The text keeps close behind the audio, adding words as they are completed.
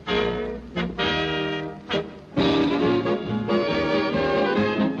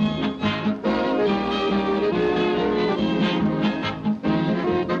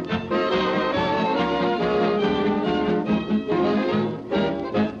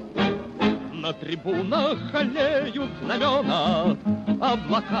На трибунах аллеют знамена,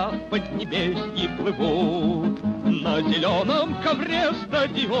 облака в поднебесье плывут, на зеленом ковре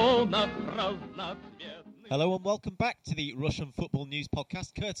стадиона разноцветный. Hello and welcome back to the Russian Football News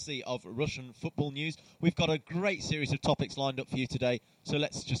podcast, courtesy of Russian Football News. We've got a great series of topics lined up for you today, so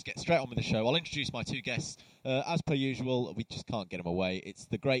let's just get straight on with the show. I'll introduce my two guests. As per usual, we just can't get them away. It's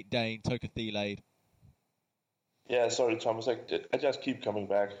the great Dane, Toka Thielade. Yeah, sorry, Thomas. I just keep coming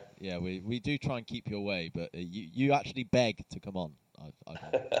back. Yeah, we do try and keep you away, but you actually beg to come on.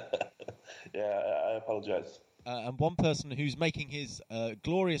 Yeah, I apologise. And one person who's making his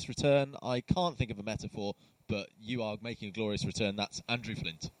glorious return, I can't think of a metaphor, but you are making a glorious return. That's Andrew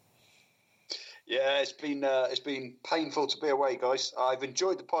Flint. Yeah, it's been painful to be away, guys. I've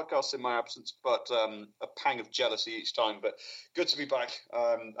enjoyed the podcast in my absence, but a pang of jealousy each time. But good to be back.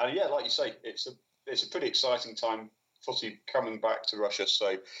 And yeah, like you say, it's a pretty exciting time, footy coming back to Russia.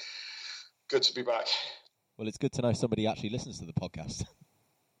 So good to be back. Well, it's good to know somebody actually listens to the podcast.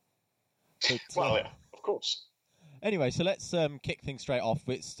 Well, yeah, of course. Anyway, so let's kick things straight off.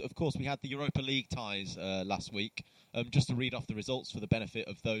 Of course, we had the Europa League ties last week. Just to read off the results for the benefit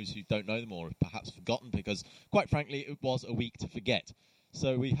of those who don't know them or have perhaps forgotten, because, quite frankly, it was a week to forget.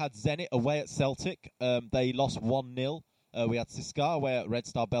 So we had Zenit away at Celtic. They lost 1-0. We had CSKA away at Red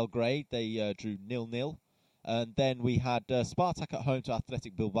Star Belgrade. They drew 0-0. And then we had Spartak at home to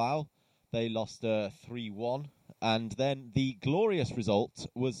Athletic Bilbao. They lost 3-1. And then the glorious result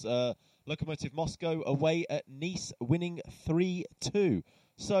was Lokomotiv Moscow away at Nice, winning 3-2.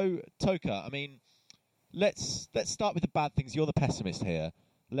 So, Toka, I mean, let's start with the bad things. You're the pessimist here.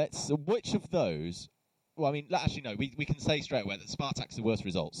 Which of those... Well, I mean, actually, no, we can say straight away that Spartak's the worst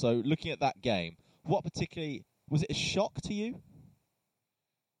result. So, looking at that game, what particularly... Was it a shock to you?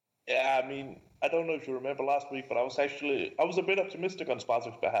 Yeah, I mean, I don't know if you remember last week, but I was a bit optimistic on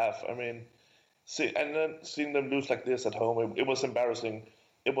Spartak's behalf. I mean, seeing them lose like this at home, it was embarrassing.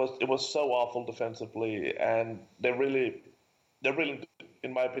 It was so awful defensively, and they really,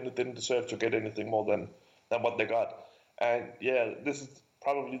 in my opinion, didn't deserve to get anything more than what they got. And yeah, this is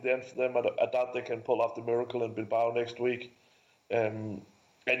probably the end for them. I doubt they can pull off the miracle in Bilbao next week.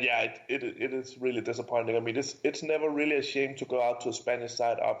 And yeah, it is really disappointing. I mean, it's never really a shame to go out to a Spanish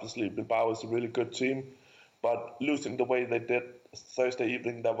side. Obviously, Bilbao is a really good team, but losing the way they did Thursday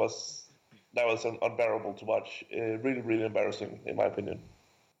evening, that was unbearable to watch. Really, really embarrassing, in my opinion.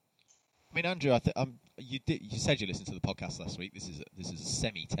 I mean, Andrew, you said you listened to the podcast last week. This is a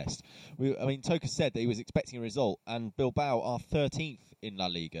semi-test. Toka said that he was expecting a result, and Bilbao are 13th in La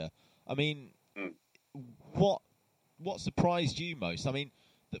Liga. I mean, what surprised you most? I mean,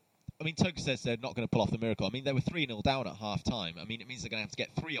 Toka says they're not going to pull off the miracle. I mean, they were 3-0 down at half-time. I mean, it means they're going to have to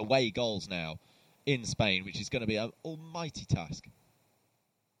get 3 away goals now in Spain, which is going to be an almighty task.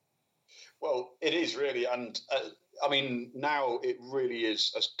 Well, it is really, and I mean, now it really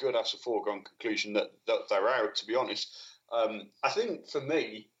is as good as a foregone conclusion that they're out, to be honest. I think for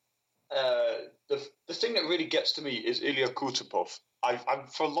me, the thing that really gets to me is Ilya Kutepov.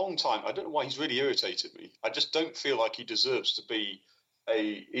 I've for a long time, I don't know why he's really irritated me. I just don't feel like he deserves to be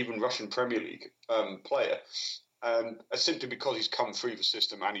a even Russian Premier League player, simply because he's come through the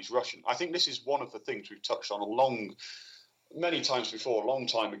system and he's Russian. I think this is one of the things we've touched on many times before, a long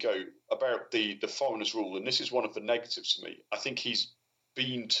time ago, about the foreigners rule, and this is one of the negatives to me. I think he's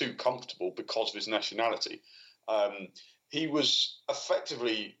been too comfortable because of his nationality. He was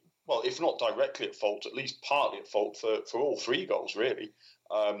effectively, well, if not directly at fault, at least partly at fault for all 3 goals, really.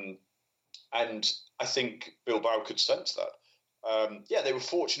 And I think Bilbao could sense that. They were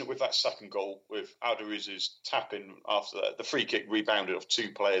fortunate with that second goal, with Alderiz's tap-in after the free kick rebounded off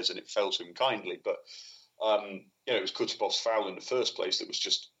 2 players and it fell to him kindly, but... it was Kutepov's foul in the first place that was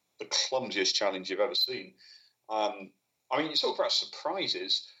just the clumsiest challenge you've ever seen. You talk about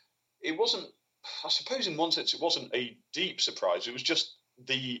surprises. It wasn't, I suppose in one sense, it wasn't a deep surprise. It was just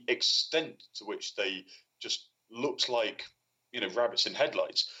the extent to which they just looked like, rabbits in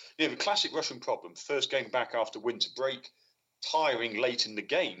headlights. The classic Russian problem, first game back after winter break, tiring late in the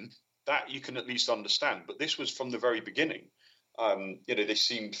game, that you can at least understand. But this was from the very beginning. They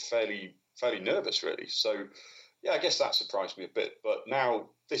seemed fairly nervous, really. So, yeah, I guess that surprised me a bit. But now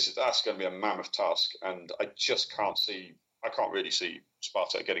that's going to be a mammoth task, and I can't really see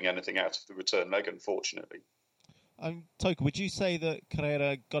Spartak getting anything out of the return leg, unfortunately. Toka, would you say that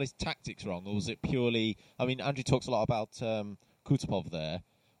Carrera got his tactics wrong, or was it purely... I mean, Andrew talks a lot about Kutepov there,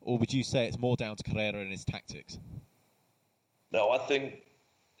 or would you say it's more down to Carrera and his tactics? No, I think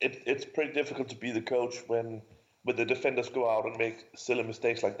it's pretty difficult to be the coach when the defenders go out and make silly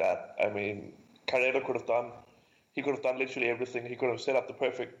mistakes like that. I mean, Carrera could have done literally everything. He could have set up the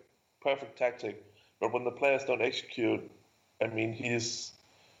perfect perfect tactic, but when the players don't execute, I mean,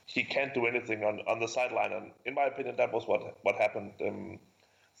 he can't do anything on the sideline. And in my opinion, that was what happened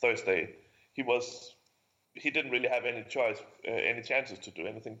Thursday. He didn't really have any choice, any chances to do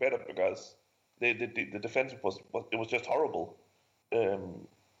anything better because the defense was just horrible,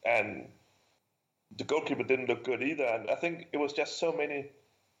 and the goalkeeper didn't look good either. And I think it was just so many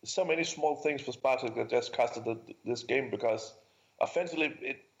small things for Spartak that just costed this game, because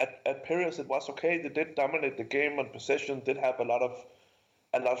offensively, at periods it was okay. They did dominate the game on possession, did have a lot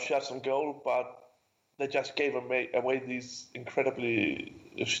of shots on goal, but they just gave away these incredibly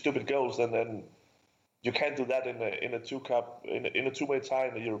stupid goals. And then you can't do that in a two-way tie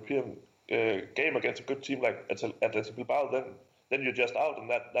in a European game against a good team like Athletic Bilbao. Then you're just out, and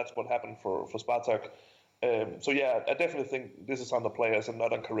that's what happened for Spartak. So yeah, I definitely think this is on the players and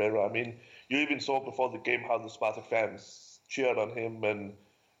not on Carrera. I mean, you even saw before the game how the Spartak fans cheered on him and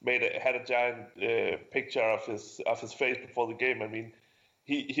had a giant picture of his face before the game. I mean,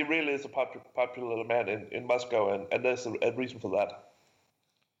 he really is a popular man in Moscow, and there's a reason for that.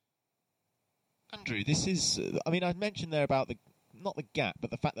 Andrew, this is... I mean, I mentioned there about not the gap, but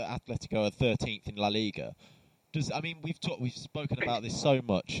the fact that Atletico are 13th in La Liga. We've spoken about this so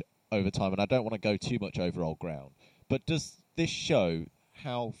much over time, and I don't want to go too much over old ground. But does this show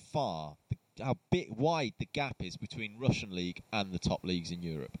how wide the gap is between Russian league and the top leagues in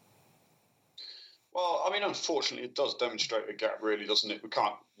Europe? Well, I mean, unfortunately, it does demonstrate a gap, really, doesn't it? We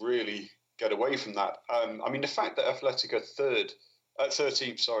can't really get away from that. I mean, the fact that Athletic are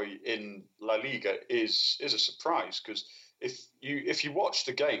 13th, in La Liga is a surprise, because if you watch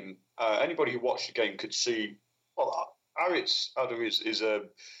the game, anybody who watched the game could see. Well, Aritz Adu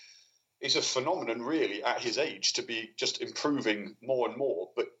is a phenomenon, really, at his age, to be just improving more and more.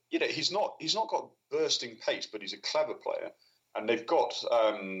 But he's not got bursting pace, but he's a clever player, and they've got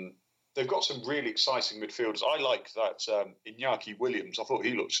some really exciting midfielders. I like that Iñaki Williams. I thought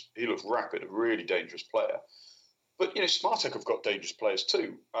he looks rapid, a really dangerous player. But Spartak have got dangerous players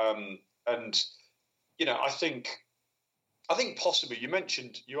too, and I think possibly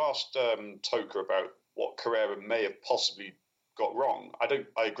you asked Toka about what Carrera may have possibly got wrong. I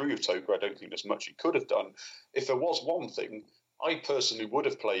agree with Toka. I don't think there's much he could have done. If there was one thing, I personally would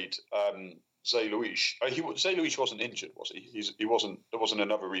have played Zé Luís. Zé Luís wasn't injured, was he? He wasn't. There wasn't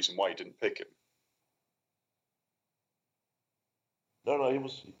another reason why he didn't pick him. No, he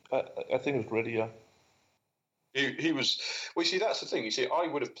was. I think he was ready. Yeah. He was. Well, you see, that's the thing. You see, I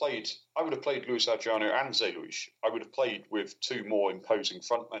would have played Luis Adriano and Zé Luís. I would have played with two more imposing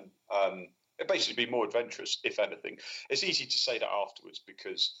frontmen. It'd basically be more adventurous, if anything. It's easy to say that afterwards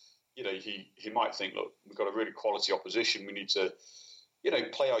because he might think, look, we've got a really quality opposition. We need to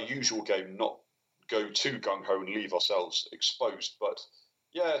play our usual game, not go too gung ho and leave ourselves exposed. But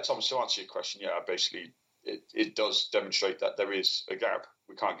yeah, Thomas, to answer your question, yeah, basically it does demonstrate that there is a gap.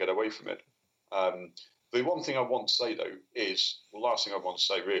 We can't get away from it. The one thing I want to say, though, last thing I want to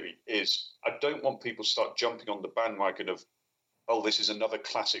say really is I don't want people to start jumping on the bandwagon of, oh, this is another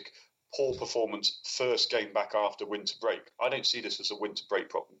classic poor performance, first game back after winter break. I don't see this as a winter break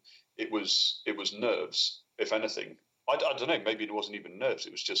problem. It was nerves, if anything. I don't know, maybe it wasn't even nerves.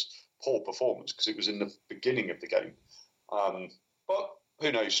 It was just poor performance because it was in the beginning of the game. But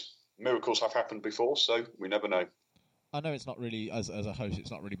who knows? Miracles have happened before, so we never know. I know it's not really, as a host,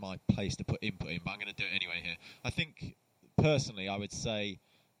 it's not really my place to put input in, but I'm going to do it anyway here. I think, personally, I would say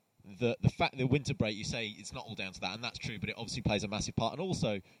the fact the winter break, you say it's not all down to that, and that's true, but it obviously plays a massive part. And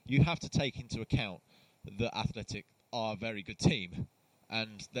also, you have to take into account that Athletic are a very good team.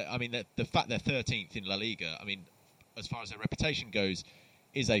 And, the fact they're 13th in La Liga, I mean, as far as their reputation goes,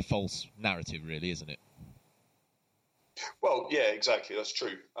 is a false narrative, really, isn't it? Well, yeah, exactly, that's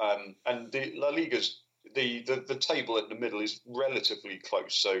true. And the La Liga's the table at the middle is relatively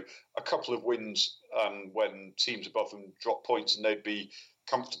close. So a couple of wins when teams above them drop points and they'd be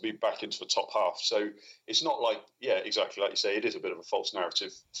comfortably back into the top half. So it's not like, yeah, exactly like you say, it is a bit of a false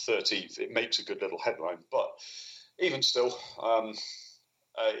narrative. 13th, it makes a good little headline. But even still,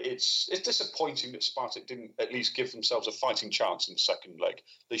 it's disappointing that Spartak didn't at least give themselves a fighting chance in the second leg.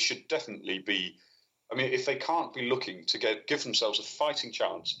 They should definitely be. I mean, if they can't be looking to give themselves a fighting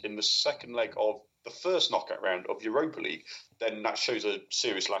chance in the second leg of the first knockout round of Europa League, then that shows a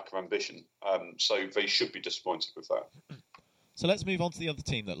serious lack of ambition. So they should be disappointed with that. So let's move on to the other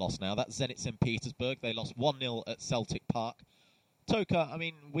team that lost now. That's Zenit St. Petersburg. They lost 1-0 at Celtic Park. Toka, I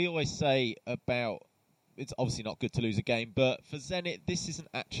mean, we always say about it's obviously not good to lose a game, but for Zenit, this isn't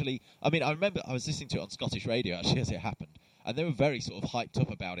actually... I mean, I remember I was listening to it on Scottish radio, actually, as it happened, and they were very sort of hyped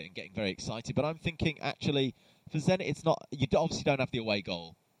up about it and getting very excited, but I'm thinking, actually, for Zenit, it's not... You obviously don't have the away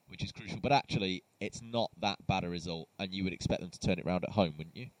goal, which is crucial. But actually, it's not that bad a result, and you would expect them to turn it around at home,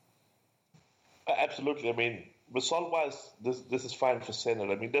 wouldn't you? Absolutely. I mean, result-wise, this is fine for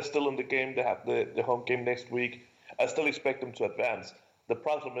Zenit. I mean, they're still in the game. They have the home game next week. I still expect them to advance. The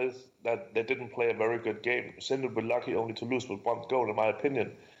problem is that they didn't play a very good game. Zenit were lucky only to lose with one goal, in my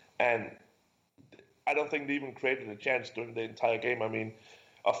opinion. And I don't think they even created a chance during the entire game. I mean,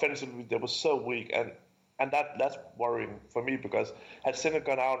 offensively, they were so weak. And that's worrying for me, because had Zenit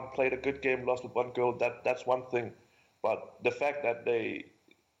gone out and played a good game, lost with one goal, that's one thing. But the fact that they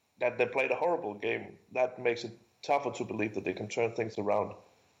played a horrible game, that makes it tougher to believe that they can turn things around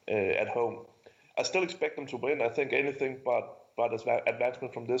at home. I still expect them to win. I think anything but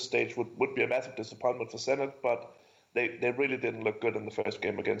advancement from this stage would be a massive disappointment for Zenit, but they really didn't look good in the first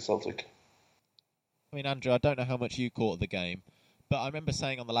game against Celtic. I mean, Andrew, I don't know how much you caught of the game, but I remember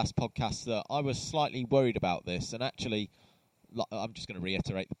saying on the last podcast that I was slightly worried about this, and actually, I'm just going to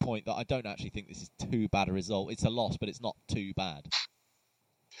reiterate the point that I don't actually think this is too bad a result. It's a loss, but it's not too bad.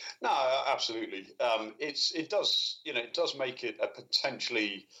 No, absolutely. It does make it a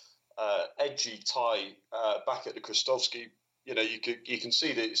potentially edgy tie back at the Krestovsky. You know, you can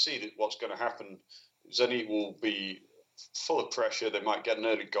see that what's going to happen. Zenit will be full of pressure. They might get an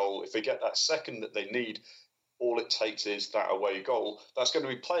early goal. If they get that second that they need, all it takes is that away goal. That's going to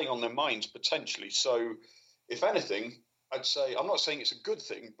be playing on their minds potentially. So, if anything, I'd say, I'm not saying it's a good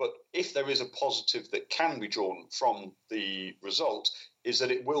thing, but if there is a positive that can be drawn from the result, is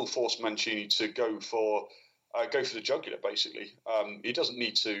that it will force Mancini to go for the jugular. Basically, he doesn't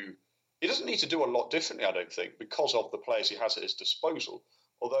need to do a lot differently, I don't think, because of the players he has at his disposal.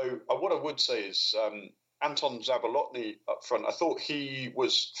 Although what I would say is Anton Zabolotny up front, I thought he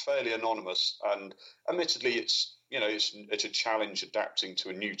was fairly anonymous, and admittedly, it's a challenge adapting to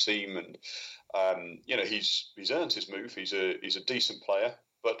a new team, and he's earned his move. He's a decent player,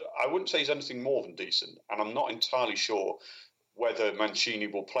 but I wouldn't say he's anything more than decent, and I'm not entirely sure whether Mancini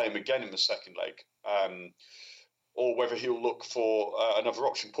will play him again in the second leg, or whether he'll look for another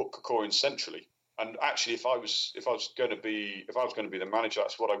option, put Kokorin centrally. And actually, if I was going to be the manager,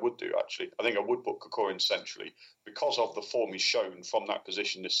 that's what I would do. Actually, I think I would put Kokorin centrally because of the form he's shown from that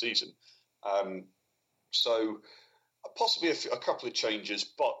position this season. So possibly a couple of changes,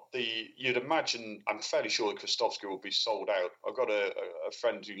 but you'd imagine, I'm fairly sure that Krestovsky will be sold out. I've got a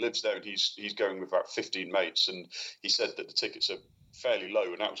friend who lives there, and he's going with about 15 mates, and he said that the tickets are fairly low,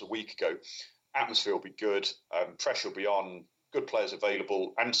 and that was a week ago. Atmosphere will be good, pressure will be on, good players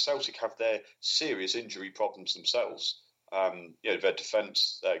available, and Celtic have their serious injury problems themselves. Their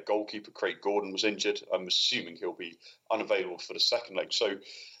defence, their goalkeeper Craig Gordon was injured. I'm assuming he'll be unavailable for the second leg. So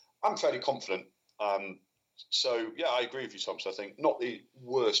I'm fairly confident. I agree with you, Thomas. I think not the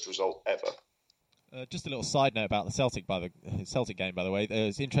worst result ever. Just a little side note about the Celtic game, by the way.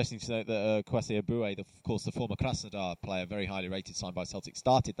 It's interesting to note that Kwesi Abue, of course, the former Krasnodar player, very highly rated, signed by Celtic,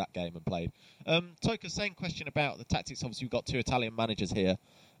 started that game and played. Toka, same question about the tactics. Obviously, we've got two Italian managers here,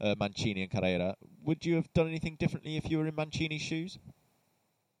 Mancini and Carrera. Would you have done anything differently if you were in Mancini's shoes?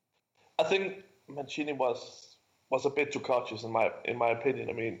 I think Mancini was a bit too cautious, in my opinion.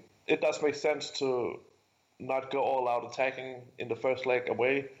 I mean, it does make sense to not go all out attacking in the first leg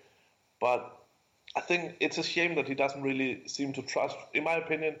away, but I think it's a shame that he doesn't really seem to trust, in my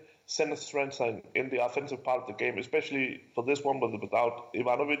opinion, Zenit's strengths in the offensive part of the game, especially for this one without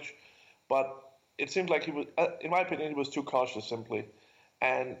Ivanovic. But it seems like he was, in my opinion, he was too cautious simply.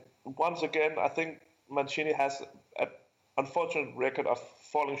 And once again, I think Mancini has an unfortunate record of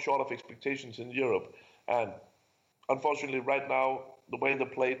falling short of expectations in Europe. And unfortunately, right now, the way they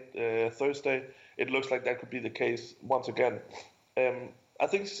played Thursday, it looks like that could be the case once again. I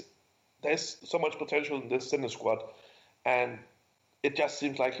think there's so much potential in this Zenit squad, and it just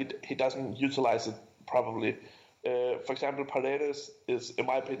seems like he doesn't utilize it properly. For example, Paredes is, in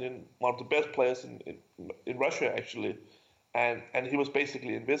my opinion, one of the best players in Russia, actually, and he was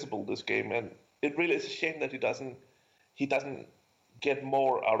basically invisible this game, and it really is a shame that he doesn't get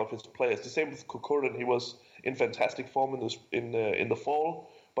more out of his players. The same with Kokorin. He was in fantastic form in the fall,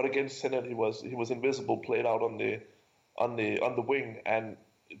 but against Zenit he was invisible, played out on the wing, and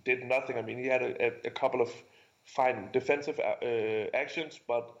did nothing. I mean, he had a couple of fine defensive actions,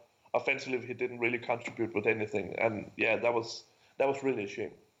 but offensively he didn't really contribute with anything. And yeah, that was really a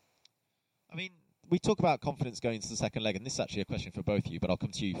shame. I mean, we talk about confidence going into the second leg, and this is actually a question for both of you, but I'll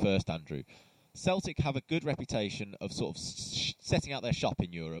come to you first, Andrew. Celtic have a good reputation of sort of setting out their shop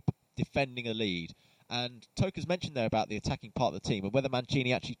in Europe, defending a lead, and Toka's mentioned there about the attacking part of the team and whether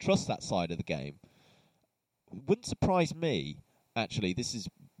Mancini actually trusts that side of the game. Wouldn't surprise me, actually. This is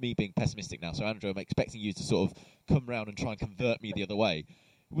me being pessimistic now, so Andrew, I'm expecting you to sort of come round and try and convert me the other way.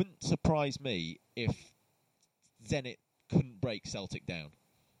 wouldn't surprise me if Zenit couldn't break Celtic down.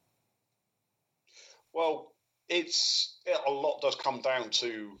 Well, a lot does come down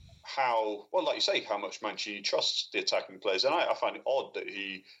to how, well, like you say, how much Mancini trusts the attacking players, and I find it odd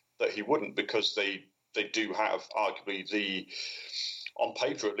that he wouldn't, because they do have arguably on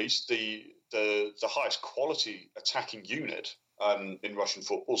paper at least, the highest quality attacking unit in Russian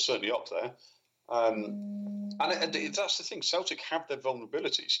football, certainly up there. And that's the thing. Celtic have their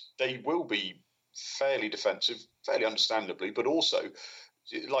vulnerabilities. They will be fairly defensive, fairly understandably, but also,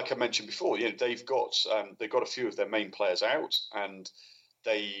 like I mentioned before, they've got a few of their main players out, and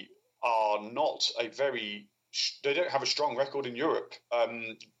they don't have a strong record in Europe,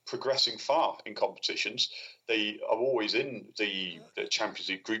 progressing far in competitions. They are always in the Champions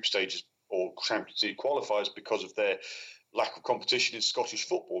League group stages or Champions League qualifiers because of their lack of competition in Scottish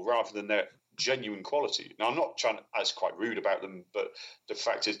football, rather than their genuine quality. Now, I'm not trying to, as quite rude about them, but the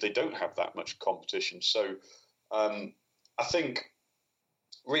fact is they don't have that much competition. So I think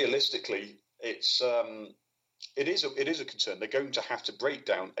realistically, it is a concern. They're going to have to break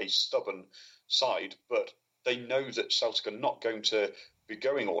down a stubborn side, but they know that Celtic are not going to be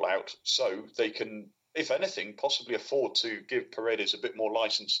going all out, so they can, if anything, possibly afford to give Paredes a bit more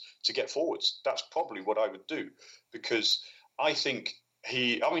license to get forwards. That's probably what I would do, because I think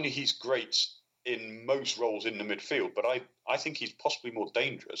he's great in most roles in the midfield, but I think he's possibly more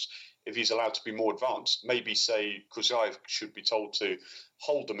dangerous if he's allowed to be more advanced. Maybe, say, Kuzaev should be told to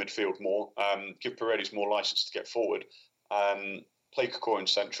hold the midfield more, give Paredes more license to get forward, play Kokorin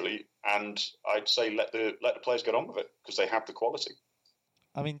centrally, and I'd say let the players get on with it, because they have the quality.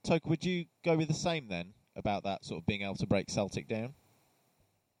 I mean, Toke, would you go with the same then about that sort of being able to break Celtic down?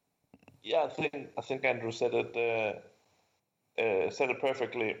 Yeah, I think Andrew said it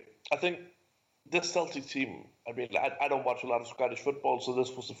perfectly. I think this Celtic team, I mean, I don't watch a lot of Scottish football, so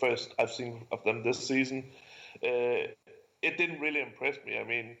this was the first I've seen of them this season. It didn't really impress me. I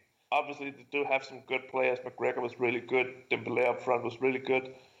mean, obviously they do have some good players. McGregor was really good. Dembélé up front was really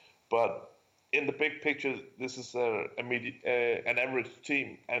good. But in the big picture, this is an average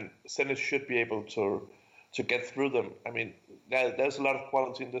team, and Zenit should be able to get through them. I mean, there's a lot of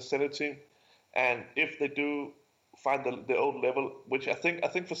quality in the Zenit team, and if they do find the old level, which I think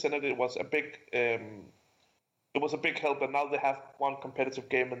for Zenit it was a big help, and now they have one competitive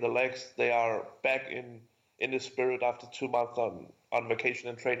game in the legs. They are back in the spirit after 2 months on vacation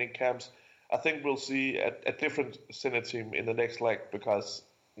and training camps. I think we'll see a different Zenit team in the next leg, because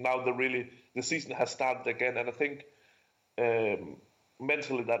now the season has started again, and I think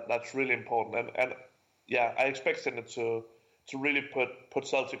mentally that's really important. And yeah, I expect Zenit to really put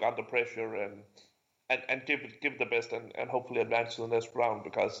Celtic under pressure and give the best and hopefully advance to the next round,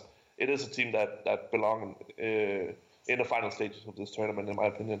 because it is a team that belong in the final stages of this tournament, in my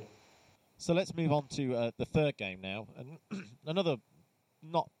opinion. So let's move on to the third game now, and another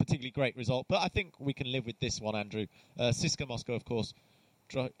not particularly great result, but I think we can live with this one, Andrew. CSKA Moscow, of course,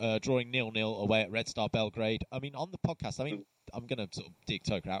 drawing 0-0 away at Red Star Belgrade. I mean, on the podcast, I'm going to sort of dig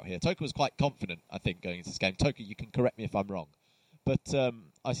Toka out here. Toka was quite confident, I think, going into this game. Toka, you can correct me if I'm wrong. But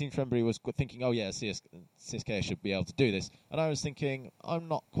I seen Frenbury was thinking, oh yeah, CSKA should be able to do this. And I was thinking, I'm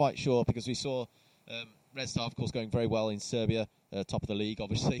not quite sure, because we saw Red Star, of course, going very well in Serbia, top of the league,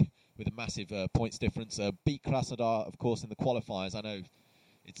 obviously, with a massive points difference. Beat Krasnodar, of course, in the qualifiers. I know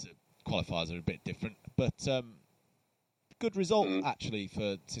qualifiers are a bit different, but good result, actually,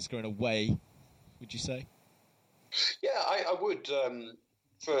 for CSKA in a way, would you say? Yeah, I would,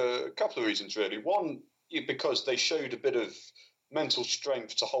 for a couple of reasons, really. One, because they showed a bit of mental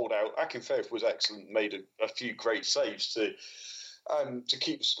strength to hold out. Akinfeev was excellent, made a few great saves to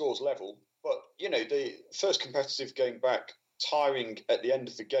keep the scores level. But, the first competitive game back, tiring at the end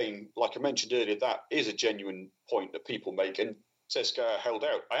of the game, like I mentioned earlier, that is a genuine point that people make, and CSKA held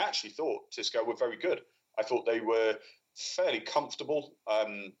out. I actually thought CSKA were very good. I thought they were fairly comfortable.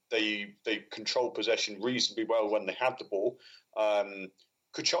 They controlled possession reasonably well when they had the ball.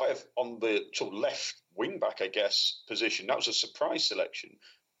 Kuchaev on the sort of left wing-back, I guess, position, that was a surprise selection.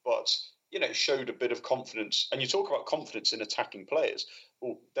 But, it showed a bit of confidence. And you talk about confidence in attacking players.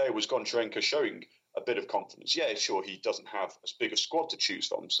 Well, there was Goncharenko showing a bit of confidence. Yeah, sure, he doesn't have as big a squad to choose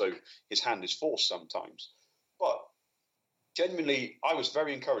from, so his hand is forced sometimes. But genuinely, I was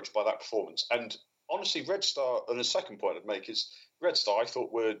very encouraged by that performance. And honestly, Red Star, and the second point I'd make is Red Star, I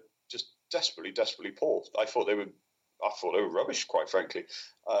thought, were just desperately, desperately poor. I thought they were rubbish, quite frankly.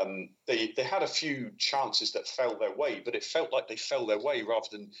 They had a few chances that fell their way, but it felt like they fell their way rather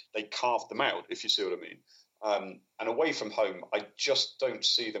than they carved them out, if you see what I mean. And away from home, I just don't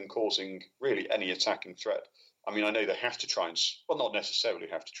see them causing really any attacking threat. I I mean, I know they have to try and, well, not necessarily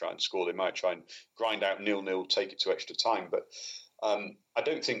have to try and score. They might try and grind out 0-0, take it to extra time. But I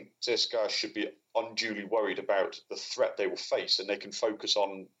don't think CSKA should be unduly worried about the threat they will face, and they can focus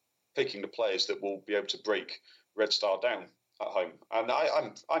on picking the players that will be able to break Red Star down at home. And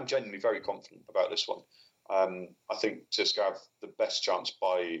I'm genuinely very confident about this one. I think CSKA have the best chance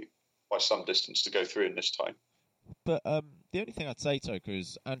by some distance to go through in this time. But the only thing I'd say, Toka,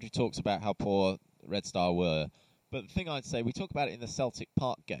 is Andrew talks about how poor Red Star were. But the thing I'd say, we talk about it in the Celtic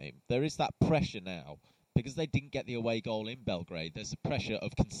Park game, there is that pressure now. Because they didn't get the away goal in Belgrade, there's a pressure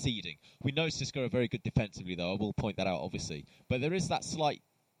of conceding. We know CSKA are very good defensively, though. I will point that out, obviously. But there is that slight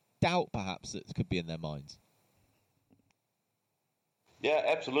doubt, perhaps, that could be in their minds. Yeah,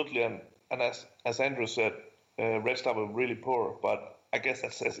 absolutely. And as Andrew said, Red Star were really poor. But I guess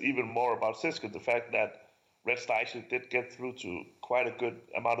that says even more about CSKA, the fact that Red Star actually did get through to quite a good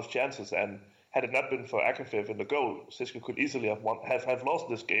amount of chances. And had it not been for Akafev in the goal, CSKA could easily have lost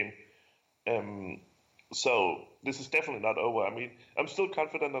this game. So this is definitely not over. I mean, I'm still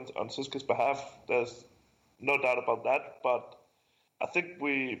confident on CSKA's behalf. There's no doubt about that. But I think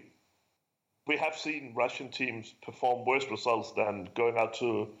we have seen Russian teams perform worse results than going out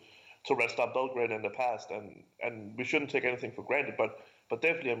to Red Star Belgrade in the past, and we shouldn't take anything for granted. But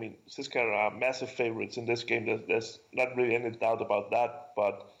definitely, I mean, CSKA are massive favorites in this game. There's not really any doubt about that.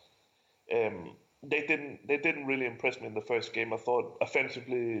 But they didn't really impress me in the first game. I thought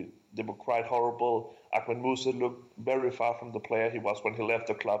offensively they were quite horrible. Ahmed Musa looked very far from the player he was when he left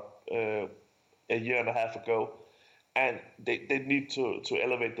the club a year and a half ago. And they need to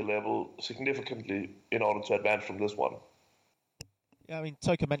elevate the level significantly in order to advance from this one. Yeah, I mean,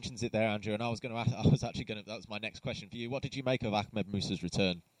 Toka mentions it there, Andrew, and I was actually going to. That was my next question for you. What did you make of Ahmed Musa's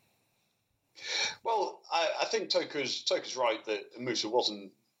return? Well, I think Toka's right that Musa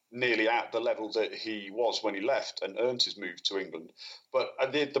wasn't nearly at the level that he was when he left and earned his move to England. But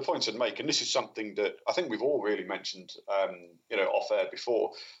the point I'd make, and this is something that I think we've all really mentioned, off air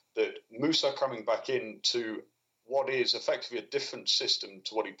before, that Musa coming back into what is effectively a different system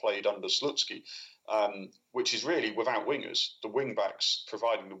to what he played under Slutsky, which is really without wingers, the wing backs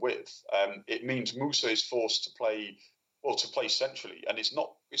providing the width. It means Musa is forced to play centrally, and it's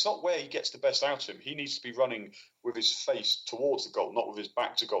not where he gets the best out of him. He needs to be running with his face towards the goal, not with his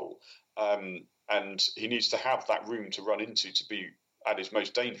back to goal, and he needs to have that room to run into to be at his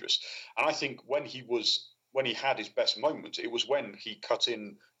most dangerous. And I think when he had his best moments, it was when he cut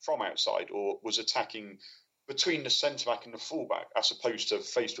in from outside or was attacking between the centre back and the full back, as opposed to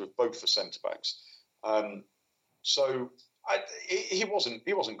faced with both the centre backs. He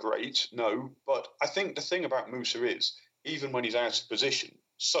wasn't great, no, but I think the thing about Musa is, even when he's out of position,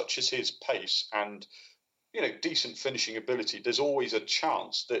 such as his pace and decent finishing ability, there's always a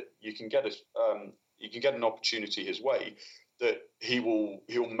chance that you can get an opportunity his way that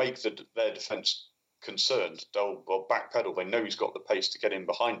he'll make their defence concerned. They'll backpedal. They know he's got the pace to get in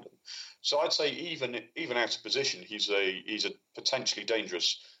behind them. So I'd say even out of position, he's a potentially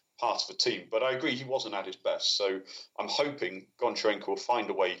dangerous part of the team. But I agree he wasn't at his best. So I'm hoping Goncharenko will find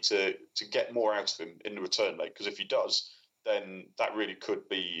a way to get more out of him in the return leg, because if he does, then that really could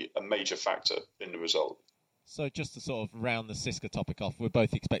be a major factor in the result. So just to sort of round the CSKA topic off, we're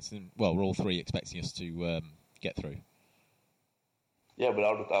all three expecting us to get through. Yeah,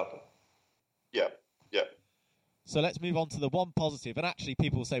 without a doubt. Yeah. So let's move on to the one positive. And actually,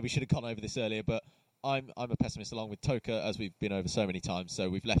 people will say we should have gone over this earlier, but I'm a pessimist along with Toka, as we've been over so many times, so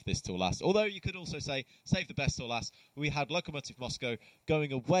we've left this till last. Although you could also say, save the best till last. We had Lokomotiv Moscow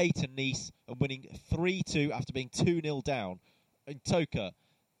going away to Nice and winning 3-2 after being 2-0 down. And Toka,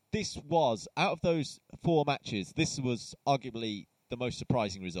 this was, out of those four matches, this was arguably the most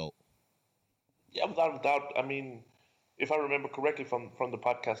surprising result. Yeah, without a doubt. I mean, if I remember correctly from the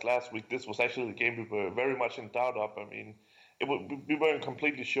podcast last week, this was actually the game we were very much in doubt of. I mean, we weren't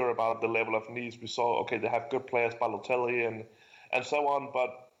completely sure about the level of Nice. We saw, okay, they have good players, Balotelli and so on,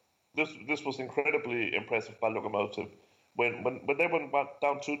 but this was incredibly impressive by Lokomotiv. When they went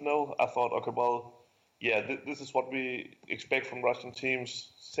down 2-0, I thought, okay, well, yeah, this is what we expect from Russian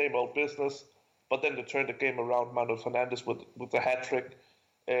teams, same old business. But then they turned the game around, Manuel Fernandes with the hat-trick.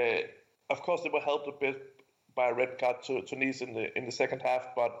 Of course, they were helped a bit by a red card to Nice in the second half,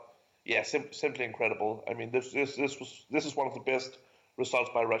 but yeah, simply incredible. I mean, this is one of the best results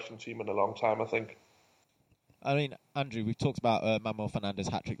by a Russian team in a long time, I think. I mean, Andrew, we've talked about Manuel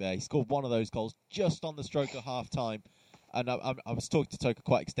Fernandes' hat-trick there. He scored one of those goals just on the stroke of half-time. And I was talking to Toka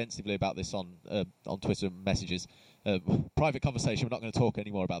quite extensively about this on Twitter messages. Private conversation, we're not going to talk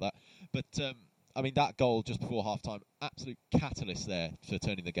any more about that. But, I mean, that goal just before half-time, absolute catalyst there for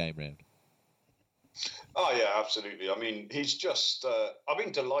turning the game round. Oh, yeah, absolutely. I mean, he's just, I've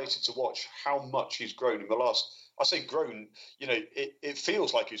been delighted to watch how much he's grown in the last, I say grown, it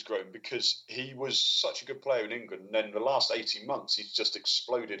feels like he's grown because he was such a good player in England. And then the last 18 months, he's just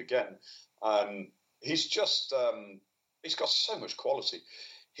exploded again. He's just, he's got so much quality.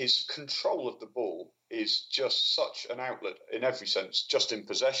 His control of the ball is just such an outlet in every sense, just in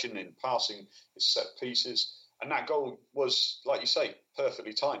possession, in passing, his set pieces. And that goal was, like you say,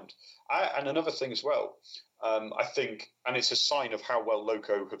 perfectly timed. And another thing as well, I think, and it's a sign of how well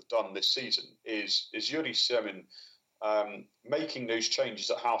Loco have done this season, is Yuri Semin making those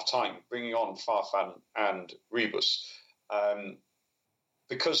changes at half-time, bringing on Farfan and Rebus.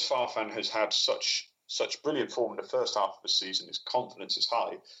 Because Farfan has had such brilliant form in the first half of the season, his confidence is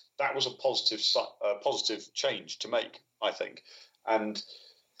high, that was a positive change to make, I think. And,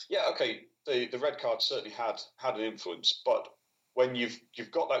 yeah, okay, the red card certainly had an influence, but when you've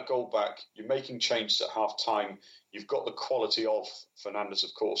got that goal back, you're making changes at half-time, you've got the quality of Fernandes,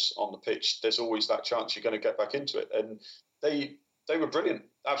 of course, on the pitch, there's always that chance you're going to get back into it. And they were brilliant,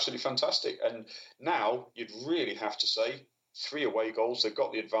 absolutely fantastic. And now you'd really have to say 3 away goals, they've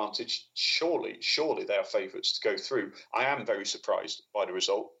got the advantage. Surely they are favourites to go through. I am very surprised by the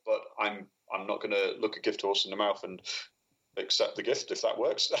result, but I'm not going to look a gift horse in the mouth and accept the gift if that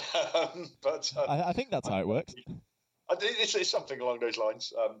works. I think that's how it works. It's something along those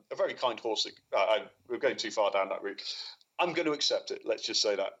lines. A very kind horse. We're going too far down that route. I'm going to accept it. Let's just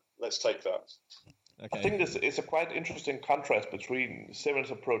say that. Let's take that. Okay. I think this is a quite interesting contrast between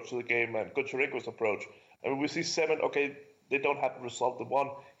Semin's approach to the game and Goncharenko's approach. I mean, we see Semin, okay, they don't have the result they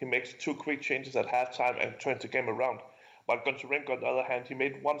want. He makes 2 quick changes at halftime and turns the game around. But Goncharenko, on the other hand, he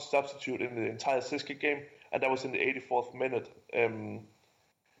made 1 substitute in the entire CSKA game, and that was in the 84th minute.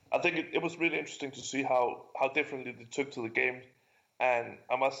 I think it was really interesting to see how differently they took to the game. And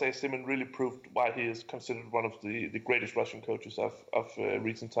I must say, Semin really proved why he is considered one of the greatest Russian coaches of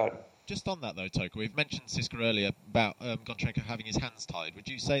recent time. Just on that, though, Toka, we've mentioned CSKA earlier about Goncharenko having his hands tied. Would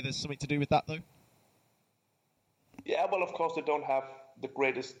you say there's something to do with that, though? Yeah, well, of course, they don't have the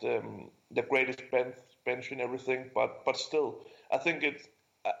greatest bench and everything, but still, I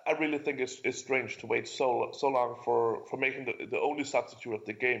really think it's strange to wait so long for making the only substitute of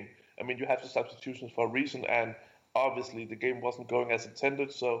the game. I mean, you have the substitutions for a reason, and obviously the game wasn't going as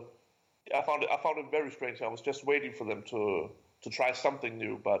intended. So I found it very strange. I was just waiting for them to try something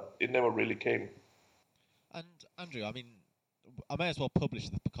new, but it never really came. And Andrew, I mean, I may as well publish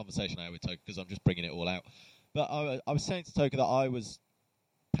the conversation I had with Toka because I'm just bringing it all out. But I was saying to Toka that I was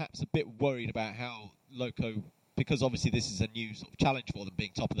perhaps a bit worried about how Loco, because obviously this is a new sort of challenge for them,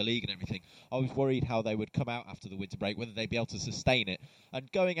 being top of the league and everything, I was worried how they would come out after the winter break, whether they'd be able to sustain it.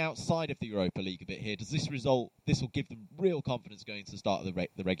 And going outside of the Europa League a bit here, does this will give them real confidence going to the start of the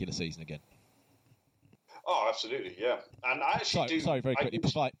regular season again? Oh, absolutely, yeah. And I actually Sorry, very quickly,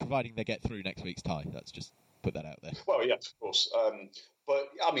 providing they get through next week's tie. Let's just put that out there. Well, yes, of course. But,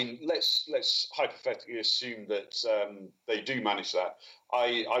 I mean, let's hypothetically assume that they do manage that.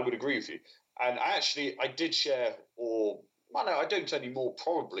 I would agree with you. And I did share, I don't anymore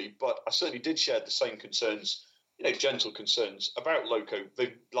probably, but I certainly did share the same concerns, gentle concerns about Loco.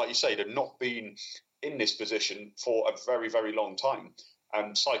 Like you say, they've not been in this position for a very, very long time.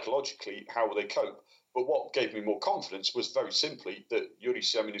 And psychologically, how will they cope? But what gave me more confidence was very simply that Yuri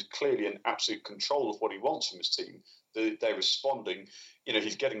Semin is clearly in absolute control of what he wants from his team. They're responding.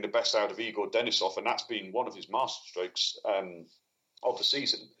 He's getting the best out of Igor Denisov, and that's been one of his masterstrokes of the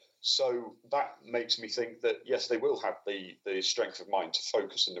season. So that makes me think that, yes, they will have the strength of mind to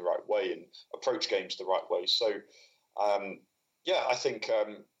focus in the right way and approach games the right way. So, I think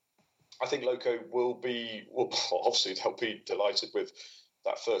Loco will obviously they'll be delighted with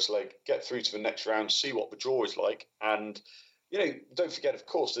that first leg, get through to the next round, see what the draw is like. And, don't forget, of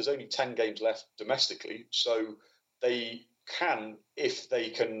course, there's only 10 games left domestically. So they can, if they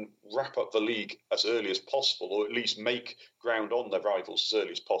can wrap up the league as early as possible, or at least make ground on their rivals as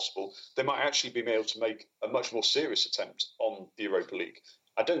early as possible, they might actually be able to make a much more serious attempt on the Europa League.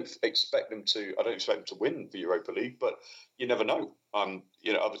 I don't expect them to win the Europa League, but you never know.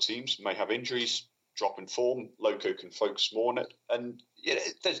 Other teams may have injuries, drop in form. Loco can focus more on it, and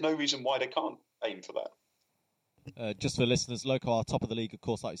there's no reason why they can't aim for that. Just for listeners, Loco are top of the league, of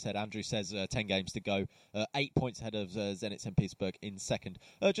course, like you said. Andrew says 10 games to go, 8 points ahead of Zenit St. Petersburg in second.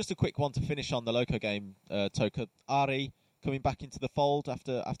 Just a quick one to finish on the Loco game, Toka. Ari coming back into the fold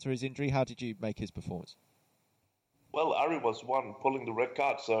after his injury. How did you make his performance? Well, Ari was one pulling the red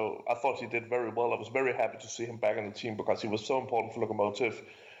card, so I thought he did very well. I was very happy to see him back in the team because he was so important for Lokomotiv.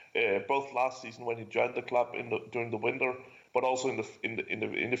 Both last season when he joined the club during the winter, but also in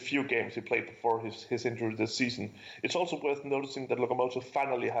the few games he played before his injury this season. It's also worth noticing that Lokomotiv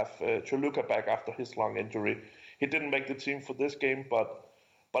finally have Choluka back after his long injury. He didn't make the team for this game, but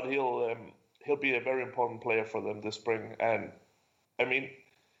he'll be a very important player for them this spring. And I mean,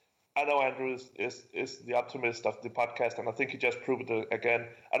 I know Andrew is the optimist of the podcast, and I think he just proved it again.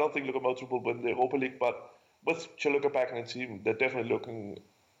 I don't think Lokomotiv will win the Europa League, but with Choluka back in the team, they're definitely looking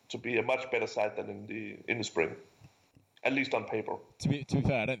to be a much better side than in the spring, at least on paper. To be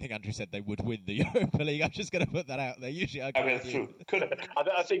fair, I don't think Andrew said they would win the Europa League. I'm just going to put that out there. Usually, I mean, it's true.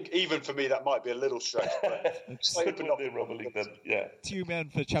 I think even for me that might be a little stretch. Could win the Europa League then, yeah. 2 men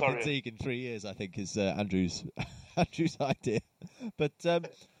for Champions League in 3 years, I think, is Andrew's idea. But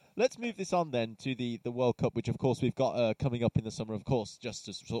let's move this on then to the World Cup, which of course we've got coming up in the summer. Of course, just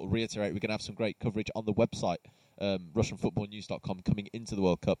to sort of reiterate, we're going to have some great coverage on the website, RussianFootballNews.com, coming into the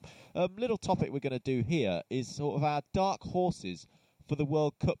World Cup. Little topic we're going to do here is sort of our dark horses for the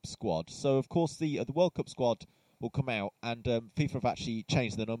World Cup squad. So of course the World Cup squad will come out, and FIFA have actually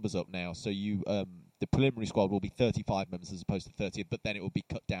changed the numbers up now. So the preliminary squad will be 35 members as opposed to 30, but then it will be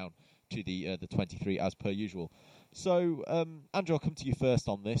cut down to the 23 as per usual. So, Andrew, I'll come to you first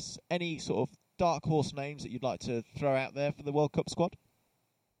on this. Any sort of dark horse names that you'd like to throw out there for the World Cup squad?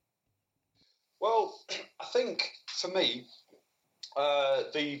 Well, I think for me,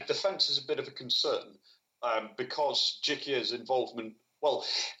 the defence is a bit of a concern because Djikia's involvement. Well,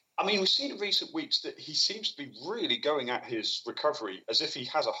 I mean, we've seen in recent weeks that he seems to be really going at his recovery as if he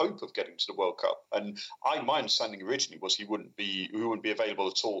has a hope of getting to the World Cup. And my understanding originally was he wouldn't be available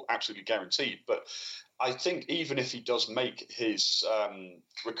at all, absolutely guaranteed. But I think even if he does make his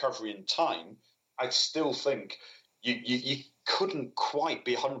recovery in time, I still think you couldn't quite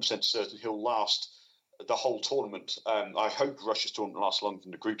be 100% certain he'll last the whole tournament. I hope Russia's tournament lasts longer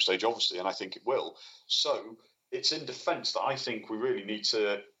than the group stage, obviously, and I think it will. So it's in defence that I think we really need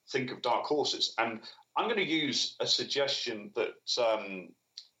to think of dark horses. And I'm going to use a suggestion that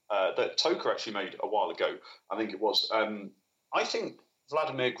that Toker actually made a while ago. I think it was. I think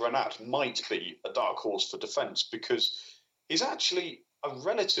Vladimir Granat might be a dark horse for defence because he's actually a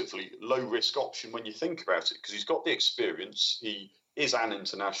relatively low-risk option when you think about it, because he's got the experience. He is an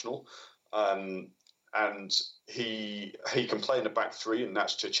international, and he can play in the back three, and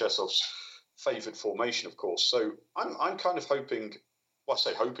that's Cherchesov's favoured formation, of course. So I'm kind of hoping. Well, I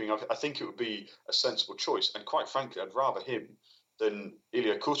say hoping. I think it would be a sensible choice, and quite frankly, I'd rather him than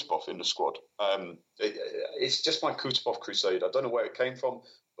Ilya Kutepov in the squad. It's just my Kutepov crusade. I don't know where it came from,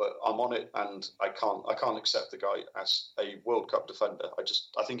 but I'm on it, and I can't accept the guy as a World Cup defender.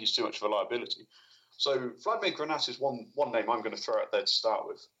 I think he's too much of a liability. So Vladimir Granat is one name I'm going to throw out there to start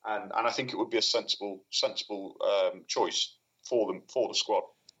with, and I think it would be a sensible choice for the squad.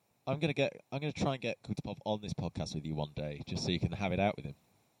 I'm going to try and get Kutepov on this podcast with you one day, just so you can have it out with him.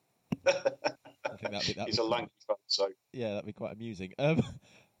 I think that'd He's a lanky fan, so yeah, that'd be quite amusing. I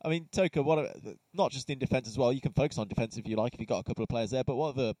mean, Toker, not just in defence as well. You can focus on defence if you like, if you've got a couple of players there. But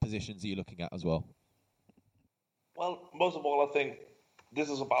what other positions are you looking at as well? Well, most of all, I think this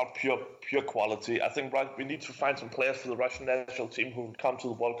is about pure quality. I think we need to find some players for the Russian national team who come to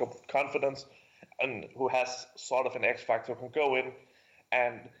the World Cup with confidence and who has sort of an X factor, can go in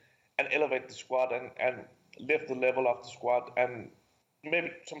and elevate the squad and lift the level of the squad, and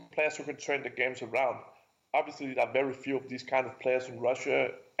maybe some players who can turn the games around. Obviously, there are very few of these kind of players in Russia,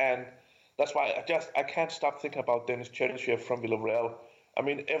 and that's why I can't stop thinking about Denis Cheryshev from Villarreal. I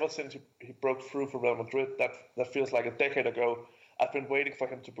mean, ever since he broke through for Real Madrid, that feels like a decade ago. I've been waiting for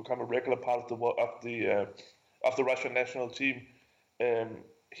him to become a regular part of the Russian national team.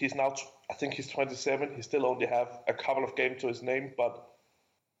 He's now, I think he's 27. He still only have a couple of games to his name, but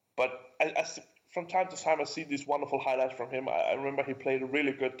I from time to time I see these wonderful highlights from him. I remember he played a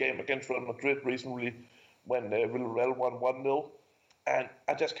really good game against Real Madrid recently when Villarreal won 1-0. And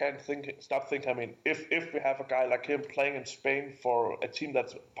I just can't stop thinking. I mean, if we have a guy like him playing in Spain for a team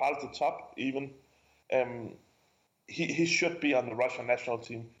that's part of the top, even, he should be on the Russian national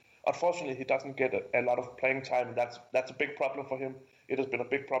team. Unfortunately, he doesn't get a lot of playing time, and that's a big problem for him. It has been a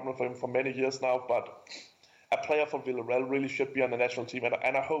big problem for him for many years now, but a player from Villarreal really should be on the national team,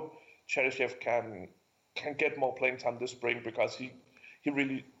 and I hope Cheryshev can get more playing time this spring, because he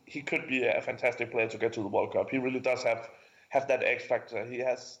could be a fantastic player to get to the World Cup. He really does have that X factor.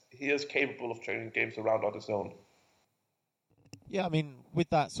 He is capable of turning games around on his own. Yeah, I mean, with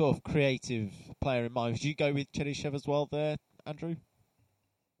that sort of creative player in mind, would you go with Cheryshev as well there, Andrew?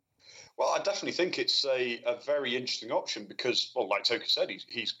 Well, I definitely think it's a very interesting option because, well, like Toker said,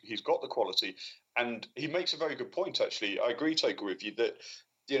 he's got the quality, and he makes a very good point. Actually, I agree, Toker, with you that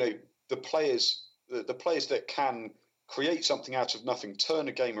the players that can create something out of nothing, turn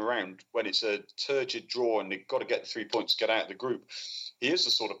a game around when it's a turgid draw and they've got to get the 3 points to get out of the group. He is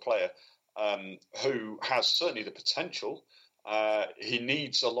the sort of player who has certainly the potential. He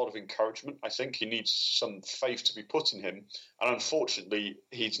needs a lot of encouragement, I think. He needs some faith to be put in him. And unfortunately,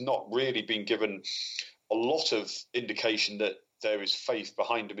 he's not really been given a lot of indication that there is faith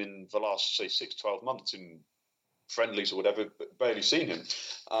behind him in the last, say, 6, 12 months in friendlies or whatever, but barely seen him.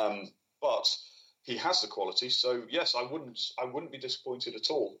 But he has the quality. So, yes, I wouldn't be disappointed at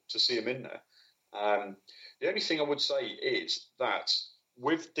all to see him in there. The only thing I would say is that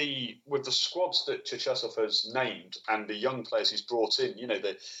with the squads that Cherchesov has named and the young players he's brought in,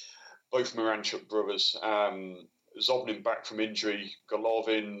 both Miranchuk brothers, Zobnin back from injury,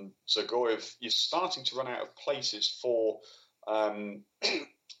 Golovin, Zagoyev, you're starting to run out of places for him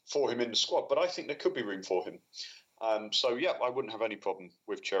in the squad. But I think there could be room for him. So I wouldn't have any problem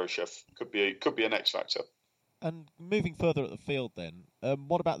with Cheryshev. Could be an X factor. And moving further at the field, then,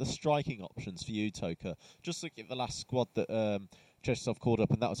 what about the striking options for you, Toka? Just looking at the last squad that Cherchesov called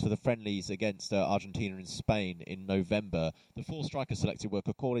up, and that was for the friendlies against Argentina and Spain in November. The 4 strikers selected were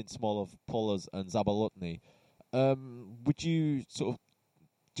Kokorin, Smolov, Polas, and Zabolotny. Do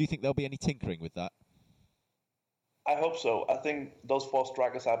you think there'll be any tinkering with that? I hope so. I think those 4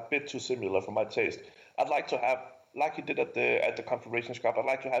 strikers are a bit too similar for my taste. I'd like to have, like he did at the Confederations Cup, I'd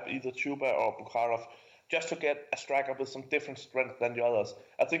like to have either Chuba or Bukharov, just to get a striker with some different strength than the others.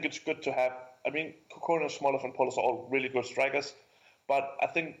 I think it's good to have, Kokorin, Smolov, and Polas are all really good strikers, but I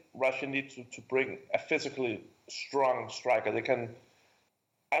think Russia needs to bring a physically strong striker.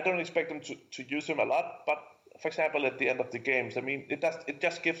 I don't expect them to use him a lot, but for example, at the end of the games, it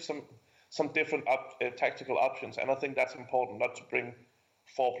just gives some different tactical options, and I think that's important, not to bring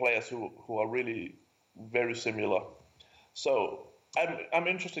 4 players who are really very similar. So I'm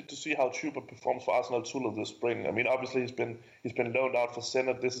interested to see how Chuba performs for Arsenal Tula this spring. Obviously he's been loaned out for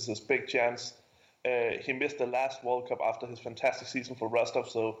Zenit. This is his big chance. He missed the last World Cup after his fantastic season for Rostov,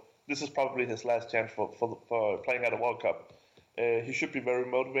 so this is probably his last chance for playing at a World Cup. He should be very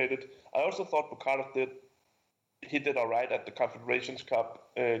motivated. I also thought Bukharov did all right at the Confederations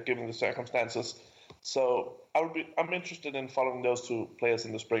Cup, given the circumstances. So I'm interested in following those 2 players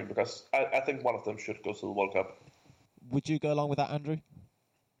in the spring, because I think one of them should go to the World Cup. Would you go along with that, Andrew?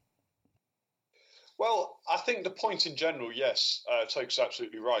 Well, I think the point in general, yes, Toke's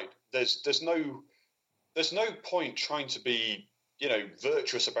absolutely right. There's no point trying to be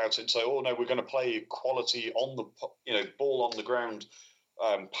virtuous about it and say, oh no, we're going to play quality on the ball on the ground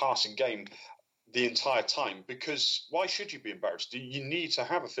passing game the entire time, because why should you be embarrassed? You need to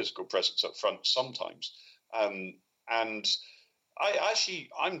have a physical presence up front sometimes. And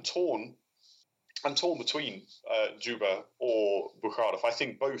I'm torn between Juba or Bukharov. I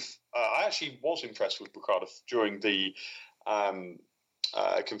think both. I actually was impressed with Bukharov during the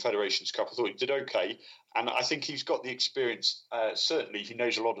Confederations Cup. I thought he did okay, and I think he's got the experience. Certainly, he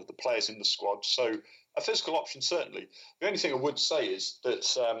knows a lot of the players in the squad, so a physical option certainly. The only thing I would say is that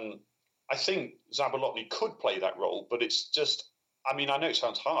I think Zabolotny could play that role, but it's just. I know it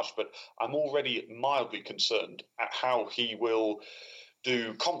sounds harsh, but I'm already mildly concerned at how he will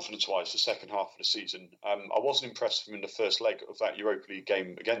do confidence-wise the second half of the season. I wasn't impressed with him in the first leg of that Europa League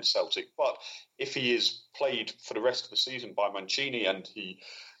game against Celtic, but if he is played for the rest of the season by Mancini and he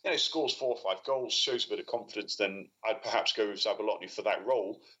scores 4 or 5 goals, shows a bit of confidence, then I'd perhaps go with Zabolotny for that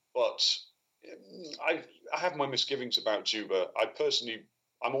role. But I have my misgivings about Juba.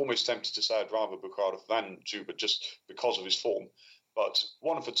 I'm almost tempted to say I'd rather Bukharov than Juba just because of his form. But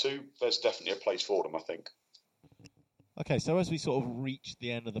one of the 2, there's definitely a place for them, I think. Okay, so as we sort of reach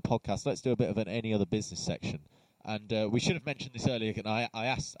the end of the podcast, let's do a bit of an any other business section. And we should have mentioned this earlier, and I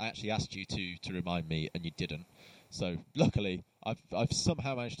actually asked you to remind me, and you didn't. So luckily, I've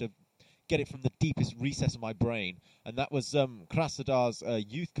somehow managed to get it from the deepest recess of my brain, and that was Krasnodar's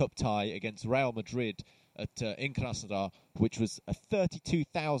Youth Cup tie against Real Madrid in Krasnodar, which was a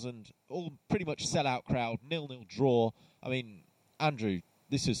 32,000, all pretty much sellout crowd, 0-0 draw. Andrew,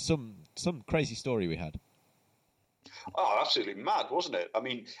 this is some crazy story we had. Oh, absolutely mad, wasn't it? I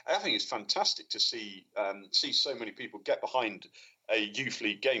think it's fantastic to see so many people get behind a youth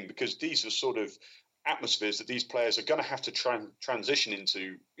league game, because these are sort of atmospheres that these players are going to have to transition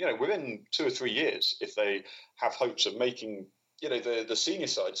into, within 2 or 3 years if they have hopes of making, the senior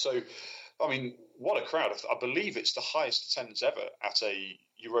side. So, what a crowd! I believe it's the highest attendance ever at a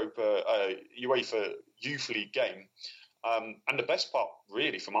UEFA Youth League game. And the best part,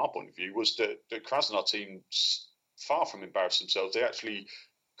 really, from our point of view, was that the Krasnodar team, far from embarrass themselves, they actually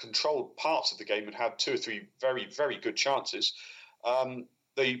controlled parts of the game and had 2 or 3 very, very good chances.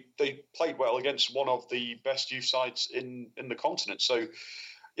 they played well against one of the best youth sides in the continent. So,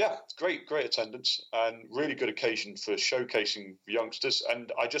 yeah, great attendance and really good occasion for showcasing the youngsters.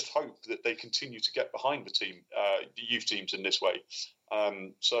 And I just hope that they continue to get behind the youth teams in this way.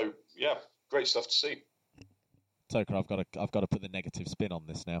 So, yeah, great stuff to see. Toker, I've got to put the negative spin on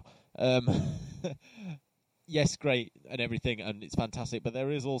this now. Yes, great and everything, and it's fantastic, but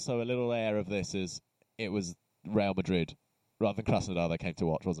there is also a little air of this as it was Real Madrid rather than Krasnodar they came to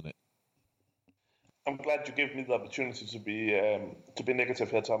watch, wasn't it? I'm glad you gave me the opportunity to be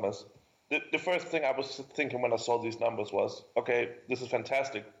negative here, Thomas. The first thing I was thinking when I saw these numbers was, okay, this is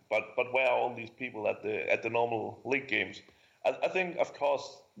fantastic, but where are all these people at the normal league games? I think, of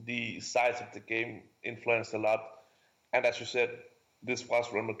course, the size of the game influenced a lot, and as you said, this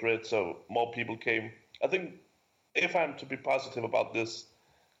was Real Madrid, so more people came. I think if I'm to be positive about this,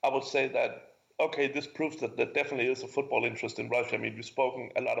 I would say that, okay, this proves that there definitely is a football interest in Russia. I mean, we've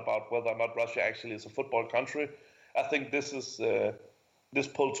spoken a lot about whether or not Russia actually is a football country. I think this is this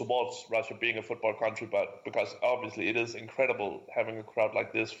pull towards Russia being a football country, but because obviously it is incredible having a crowd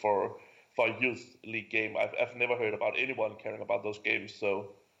like this for a youth league game. I've never heard about anyone caring about those games.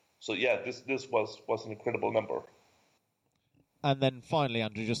 So yeah, this was an incredible number. And then finally,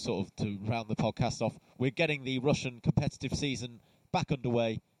 Andrew, just sort of to round the podcast off, we're getting the Russian competitive season back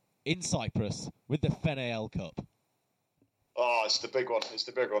underway in Cyprus with the FNAL Cup. Oh, it's the big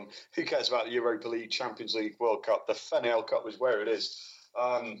one. Who cares about the Europa League, Champions League, World Cup? The FNAL Cup is where it is.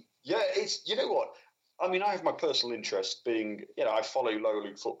 It's, you know what? I mean, I have my personal interest being, I follow lower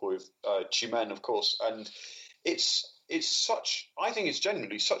league football with Tyumen, of course, and I think it's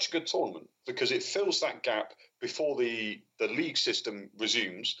genuinely such a good tournament because it fills that gap before the league system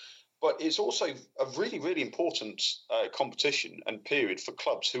resumes. But it's also a really, really important competition and period for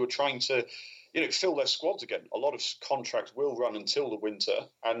clubs who are trying to, fill their squads again. A lot of contracts will run until the winter,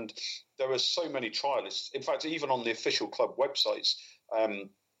 and there are so many trialists. In fact, even on the official club websites,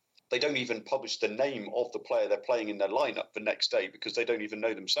 they don't even publish the name of the player they're playing in their lineup the next day because they don't even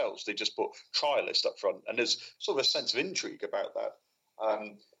know themselves. They just put trialist up front, and there's sort of a sense of intrigue about that.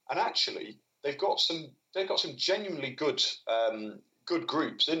 And actually, they've got some genuinely good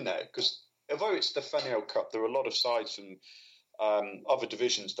groups in there because although it's the FNAL Cup, there are a lot of sides from other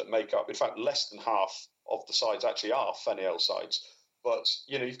divisions that make up. In fact, less than half of the sides actually are FNAL sides. But,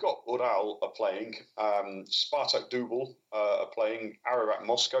 you've got Ural are playing, Spartak Dubal are playing, Ararat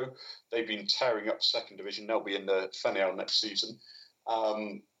Moscow. They've been tearing up second division. They'll be in the FNAL next season.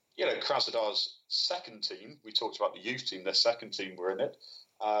 Krasnodar's second team, we talked about the youth team, their second team were in it.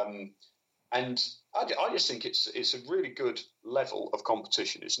 And I just think it's a really good level of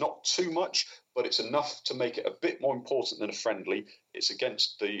competition. It's not too much, but it's enough to make it a bit more important than a friendly. It's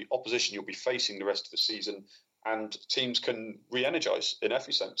against the opposition you'll be facing the rest of the season, and teams can re-energise in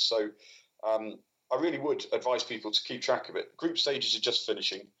every sense. So I really would advise people to keep track of it. Group stages are just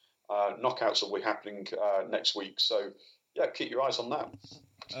finishing. Knockouts will be happening next week. So, yeah, keep your eyes on that.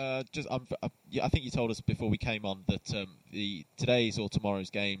 I think you told us before we came on that today's or tomorrow's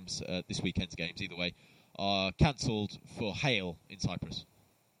games, this weekend's games, either way, are cancelled for hail in Cyprus.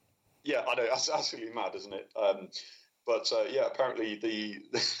 Yeah, I know. That's absolutely mad, isn't it? But apparently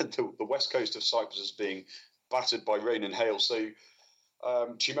the west coast of Cyprus is being battered by rain and hail. So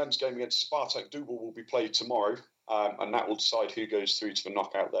Tyumen's game against Spartak Dubal will be played tomorrow, and that will decide who goes through to the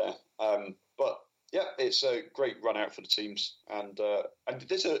knockout there. But yeah, it's a great run out for the teams, and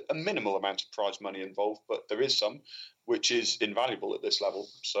there's a minimal amount of prize money involved, but there is some, which is invaluable at this level.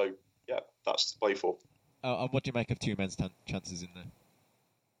 So yeah, that's to play for. And what do you make of Tyumen's chances in there?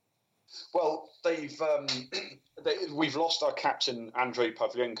 Well, we've lost our captain Andrei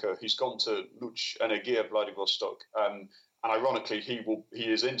Pavlenko, who's gone to Luch Energia Vladivostok, and ironically, he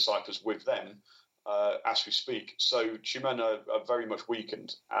is in Cyprus with them as we speak. So Tyumen are very much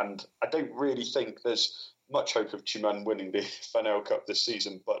weakened, and I don't really think there's much hope of Tyumen winning the FNAL Cup this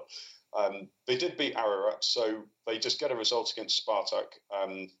season. But they did beat Ararat, so they just get a result against Spartak.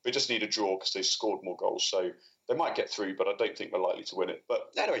 They just need a draw because they scored more goals, so they might get through, but I don't think they're likely to win it.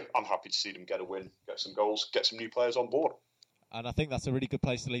 But anyway, I'm happy to see them get a win, get some goals, get some new players on board. And I think that's a really good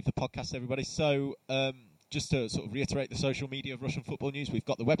place to leave the podcast, everybody. So just to sort of reiterate the social media of Russian Football News, we've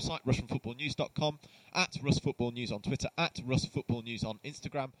got the website, RussianFootballNews.com, at Russ Football News on Twitter, at Russ Football News on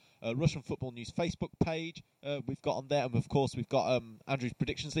Instagram, Russian Football News Facebook page we've got on there, and of course we've got Andrew's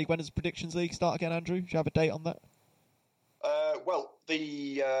Predictions League. When does the Predictions League start again, Andrew? Do you have a date on that? Well,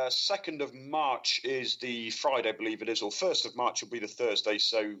 the 2nd of March is the Friday, I believe it is, or 1st of March will be the Thursday.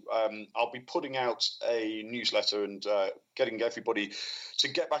 So I'll be putting out a newsletter and getting everybody to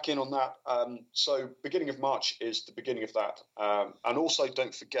get back in on that. So beginning of March is the beginning of that. And also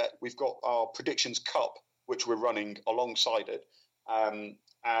don't forget, we've got our Predictions Cup, which we're running alongside it.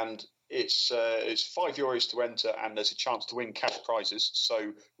 And it's €5 to enter, and there's a chance to win cash prizes.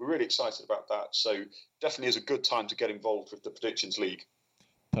 So we're really excited about that. So definitely is a good time to get involved with the Predictions League.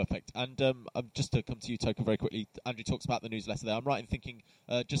 Perfect. And just to come to you, Toka, very quickly, Andrew talks about the newsletter there. I'm right in thinking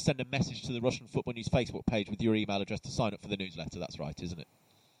just send a message to the Russian Football News Facebook page with your email address to sign up for the newsletter. That's right, isn't it?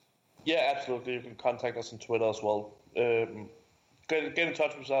 Yeah, absolutely. You can contact us on Twitter as well. Get in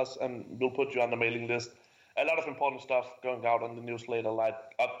touch with us, and we'll put you on the mailing list. A lot of important stuff going out on the newsletter, like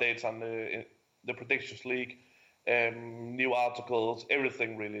updates on the Predictions League, new articles,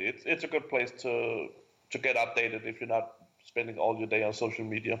 everything really. It's a good place to get updated if you're not spending all your day on social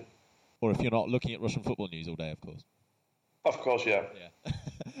media. Or if you're not looking at Russian football news all day, of course. Of course, yeah.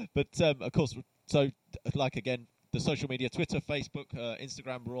 But, of course, so, like, again, the social media, Twitter, Facebook,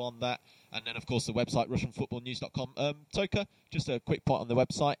 Instagram, we're on that. And then, of course, the website, RussianFootballNews.com. Toka, just a quick point on the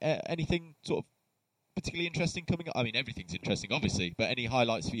website. Anything sort of particularly interesting coming up? I mean, everything's interesting, obviously, but any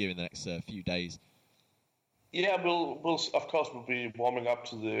highlights for you in the next few days? Yeah, we'll be warming up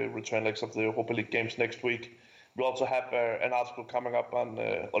to the return legs of the Europa League games next week. We'll also have an article coming up on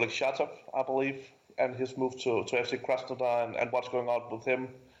Oleg Shatov, I believe, and his move to FC Krasnodar and what's going on with him,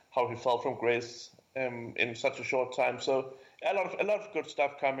 how he fell from grace in such a short time. So a lot of good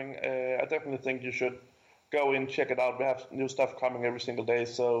stuff coming. I definitely think you should go in, check it out. We have new stuff coming every single day,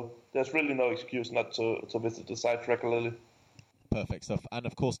 so there's really no excuse not to visit the site regularly. Perfect stuff. And,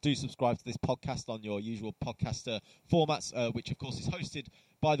 of course, do subscribe to this podcast on your usual podcaster formats, which, of course, is hosted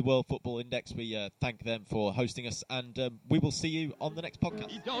by the World Football Index. We thank them for hosting us, and we will see you on the next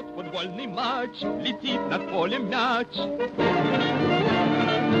podcast. Идет футбольный матч, летит над полем мяч.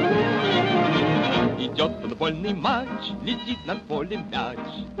 Идет футбольный матч, летит над полем мяч.